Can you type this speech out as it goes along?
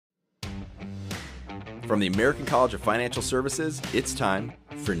From the American College of Financial Services, it's time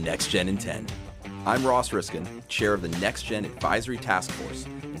for NextGen in 10. I'm Ross Riskin, chair of the NextGen Advisory Task Force,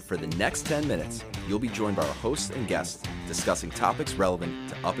 and for the next 10 minutes, you'll be joined by our hosts and guests discussing topics relevant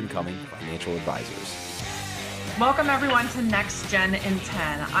to up-and-coming financial advisors. Welcome everyone to NextGen in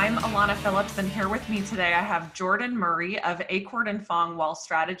 10. I'm Alanah Phillips, and here with me today I have Jordan Murray of Acord and Fong Wealth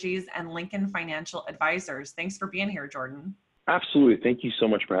Strategies and Lincoln Financial Advisors. Thanks for being here, Jordan. Absolutely. Thank you so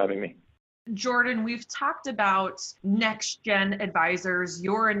much for having me. Jordan, we've talked about NextGen advisors.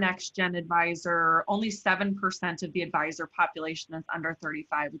 You're a NextGen advisor. Only 7% of the advisor population is under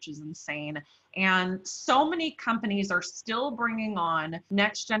 35, which is insane. And so many companies are still bringing on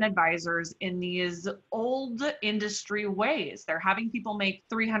NextGen advisors in these old industry ways. They're having people make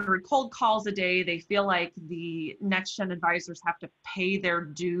 300 cold calls a day. They feel like the NextGen advisors have to pay their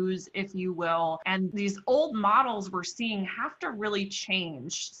dues, if you will. And these old models we're seeing have to really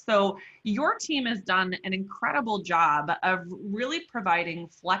change. So your team has done an incredible job of really providing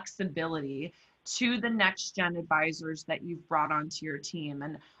flexibility to the NextGen advisors that you've brought onto your team.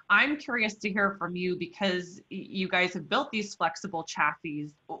 And I'm curious to hear from you because you guys have built these flexible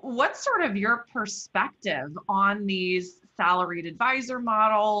chassis. What's sort of your perspective on these salaried advisor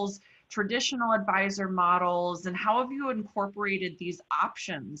models, traditional advisor models, and how have you incorporated these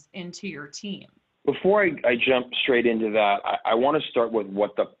options into your team? Before I jump straight into that, I want to start with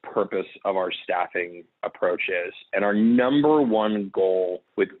what the purpose of our staffing approach is. And our number one goal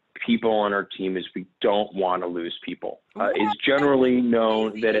with people on our team is we don't want to lose people. It's generally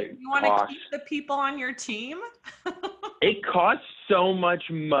known that it You want to keep the people on your team? It costs so much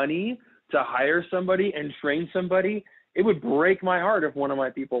money to hire somebody and train somebody. It would break my heart if one of my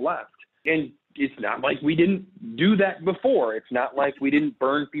people left. And it's not like we didn't do that before. It's not like we didn't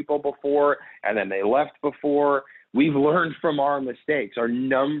burn people before and then they left before. We've learned from our mistakes. Our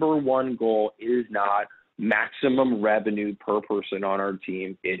number one goal is not maximum revenue per person on our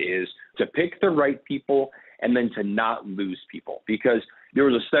team. It is to pick the right people and then to not lose people. Because there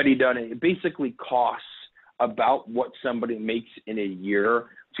was a study done, and it basically costs about what somebody makes in a year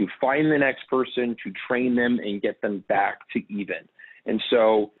to find the next person, to train them and get them back to even. And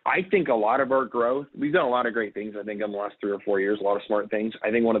so I think a lot of our growth, we've done a lot of great things, I think, in the last 3 or 4 years, a lot of smart things.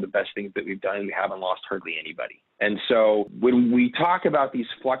 I think one of the best things that we've done, we haven't lost hardly anybody. And so when we talk about these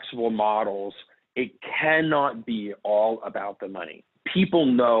flexible models, it cannot be all about the money. People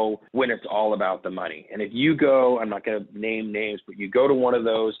know when it's all about the money. And if you go, I'm not going to name names, but you go to one of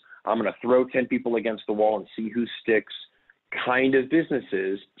those, I'm going to throw 10 people against the wall and see who sticks kind of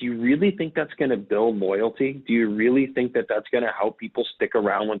businesses, do you really think that's going to build loyalty? Do you really think that that's going to help people stick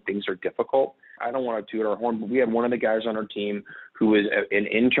around when things are difficult? I don't want to toot our horn, but we had one of the guys on our team who was an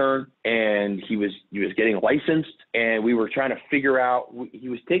intern, and he was getting licensed, and we were trying to figure out, he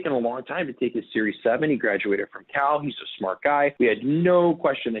was taking a long time to take his Series 7. He graduated from Cal. He's a smart guy. We had no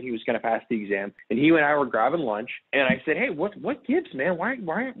question that he was going to pass the exam. And he and I were grabbing lunch, and I said, hey, what gives, man?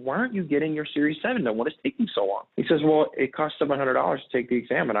 Why aren't you getting your Series 7? Now, what is taking so long? He says, well, it costs $700 to take the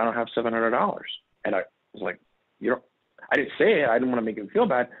exam, and I don't have $700. And I was like, I didn't say it. I didn't want to make him feel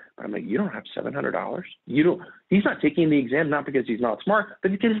bad, but I'm like, you don't have $700. He's not taking the exam, not because he's not smart,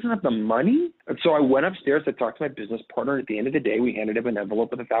 but because he doesn't have the money. And so I went upstairs to talk to my business partner. At the end of the day, we handed him an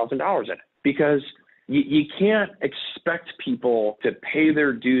envelope with $1,000 in it, because you can't expect people to pay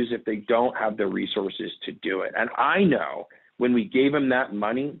their dues if they don't have the resources to do it. And I know when we gave him that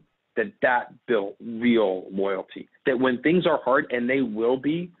money, that built real loyalty, that when things are hard, and they will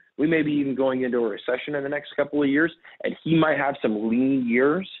be, we may be even going into a recession in the next couple of years, and he might have some lean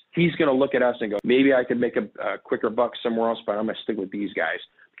years. He's going to look at us and go, maybe I could make a quicker buck somewhere else, but I'm going to stick with these guys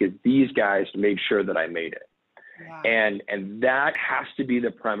because these guys made sure that I made it. Wow. And that has to be the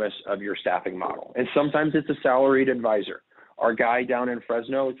premise of your staffing model. And sometimes it's a salaried advisor. Our guy down in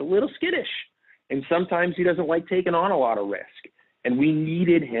Fresno is a little skittish, and sometimes he doesn't like taking on a lot of risk. And we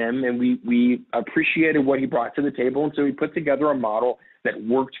needed him, and we appreciated what he brought to the table, and so we put together a model that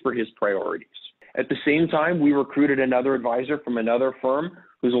worked for his priorities. At the same time, we recruited another advisor from another firm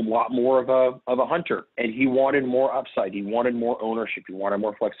who's a lot more of a hunter, and he wanted more upside. He wanted more ownership. He wanted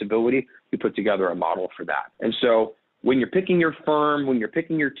more flexibility. We put together a model for that. And so when you're picking your firm, when you're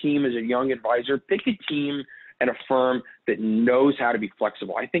picking your team as a young advisor, pick a team and a firm that knows how to be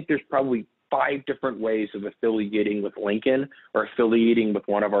flexible. I think there's probably 5 different ways of affiliating with Lincoln or affiliating with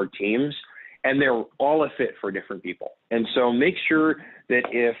one of our teams, and they're all a fit for different people. And so make sure that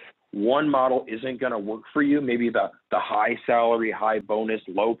if one model isn't going to work for you, maybe the high salary, high bonus,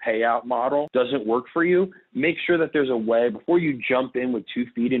 low payout model doesn't work for you, make sure that there's a way, before you jump in with 2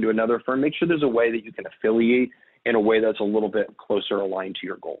 feet into another firm, make sure there's a way that you can affiliate in a way that's a little bit closer aligned to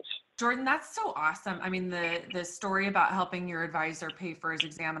your goals. Jordan, that's so awesome. I mean, the story about helping your advisor pay for his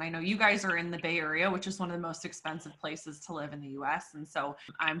exam, and I know you guys are in the Bay Area, which is one of the most expensive places to live in the US. And so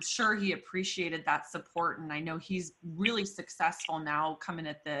I'm sure he appreciated that support. And I know he's really successful now coming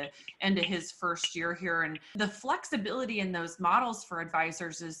at the end of his first year here. And the flexibility in those models for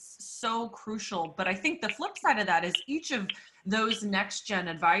advisors is so crucial. But I think the flip side of that is each of those next gen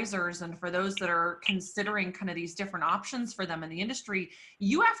advisors, and for those that are considering kind of these different options for them in the industry,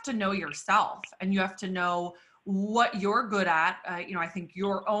 you have to know yourself and you have to know what you're good at. I think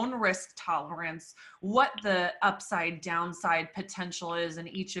your own risk tolerance, what the upside downside potential is in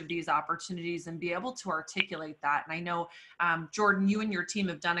each of these opportunities, and be able to articulate that. And I know, Jordan, you and your team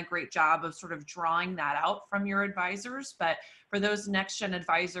have done a great job of sort of drawing that out from your advisors. But for those next gen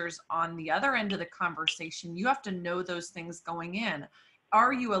advisors on the other end of the conversation, you have to know those things going in.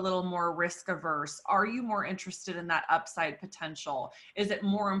 Are you a little more risk averse? Are you more interested in that upside potential? Is it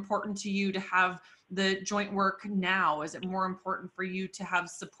more important to you to have the joint work now? Is it more important for you to have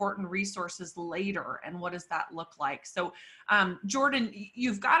support and resources later? And what does that look like? So, Jordan,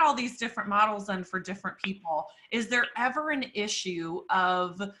 you've got all these different models and for different people. Is there ever an issue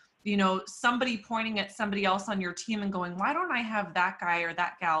of somebody pointing at somebody else on your team and going, why don't I have that guy or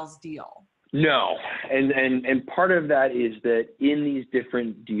that gal's deal? No. And part of that is that in these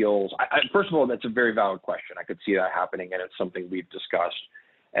different deals, first of all, that's a very valid question. I could see that happening, and it's something we've discussed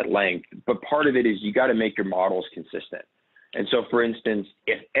at length. But part of it is you got to make your models consistent. And so, for instance,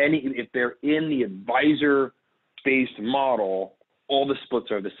 if they're in the advisor-based model, all the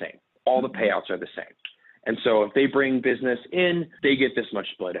splits are the same. All the payouts are the same. And so if they bring business in, they get this much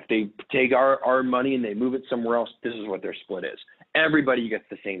split. If they take our money and they move it somewhere else, this is what their split is. Everybody gets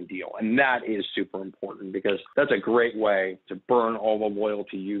the same deal. And that is super important, because that's a great way to burn all the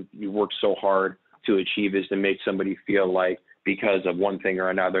loyalty you worked so hard to achieve, is to make somebody feel like because of one thing or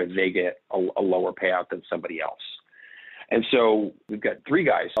another, they get a lower payout than somebody else. And so we've got 3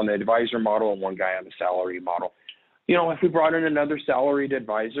 guys on the advisor model and 1 guy on the salary model. If we brought in another salaried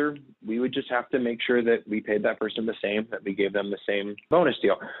advisor, we would just have to make sure that we paid that person the same, that we gave them the same bonus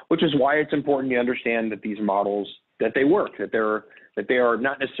deal, which is why it's important to understand that these models, that they work, that they are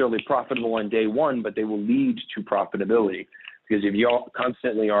not necessarily profitable on day one, but they will lead to profitability. Because if you all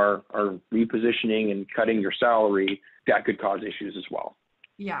constantly are repositioning and cutting your salary, that could cause issues as well.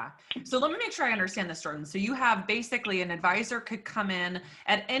 Yeah. So let me make sure I understand this, Jordan. So you have basically an advisor could come in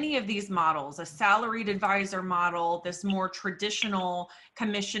at any of these models, a salaried advisor model, this more traditional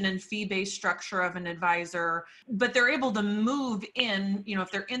commission and fee-based structure of an advisor, but they're able to move in, if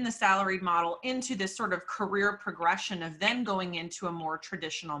they're in the salaried model, into this sort of career progression of then going into a more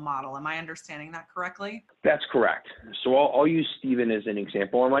traditional model. Am I understanding that correctly? That's correct. So I'll use Stephen as an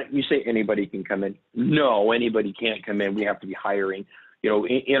example. You say anybody can come in. No, anybody can't come in. We have to be hiring.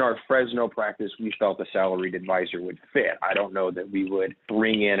 In our Fresno practice, we felt a salaried advisor would fit. I don't know that we would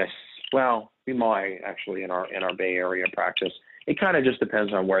bring in we might actually in our Bay Area practice. It kind of just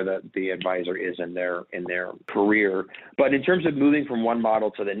depends on where the advisor is in their career. But in terms of moving from one model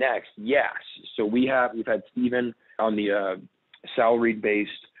to the next, yes. So we've had Stephen on the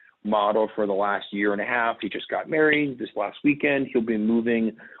salaried-based model for the last year and a half. He just got married this last weekend. He'll be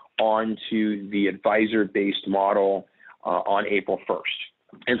moving on to the advisor-based model on April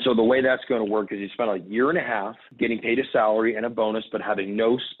 1st. And so the way that's going to work is he spent a year and a half getting paid a salary and a bonus, but having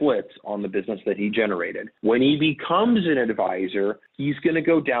no splits on the business that he generated. When he becomes an advisor, he's going to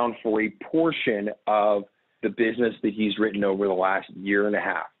go down for a portion of the business that he's written over the last year and a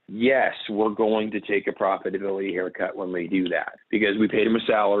half. Yes, we're going to take a profitability haircut when we do that, because we paid him a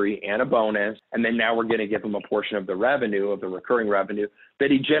salary and a bonus, and then now we're going to give him a portion of the revenue, of the recurring revenue that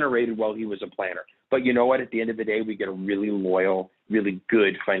he generated while he was a planner. But you know what? At the end of the day, we get a really loyal, really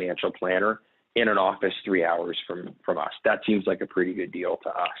good financial planner in an office 3 hours from us. That seems like a pretty good deal to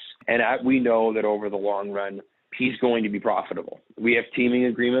us. And we know that over the long run, he's going to be profitable. We have teaming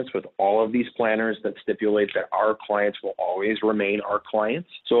agreements with all of these planners that stipulate that our clients will always remain our clients.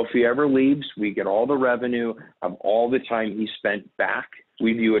 So if he ever leaves, we get all the revenue of all the time he spent back.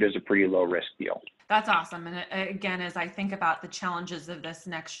 We view it as a pretty low risk deal. That's awesome. And again, as I think about the challenges of this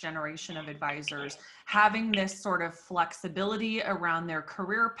next generation of advisors, having this sort of flexibility around their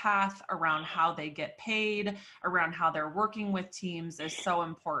career path, around how they get paid, around how they're working with teams is so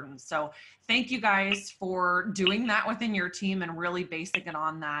important. So thank you guys for doing that within your team and really basing it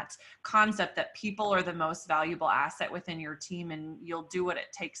on that concept that people are the most valuable asset within your team, and you'll do what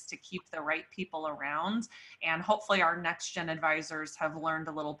it takes to keep the right people around. And hopefully our next gen advisors have learned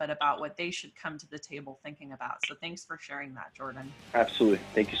a little bit about what they should come to the table thinking about. So thanks for sharing that, Jordan. Absolutely.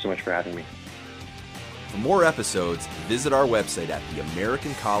 Thank you so much for having me. For more episodes, visit our website at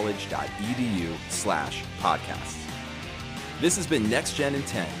theamericancollege.edu/podcasts. This has been NextGen in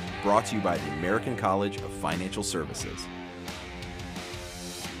 10, brought to you by the American College of Financial Services.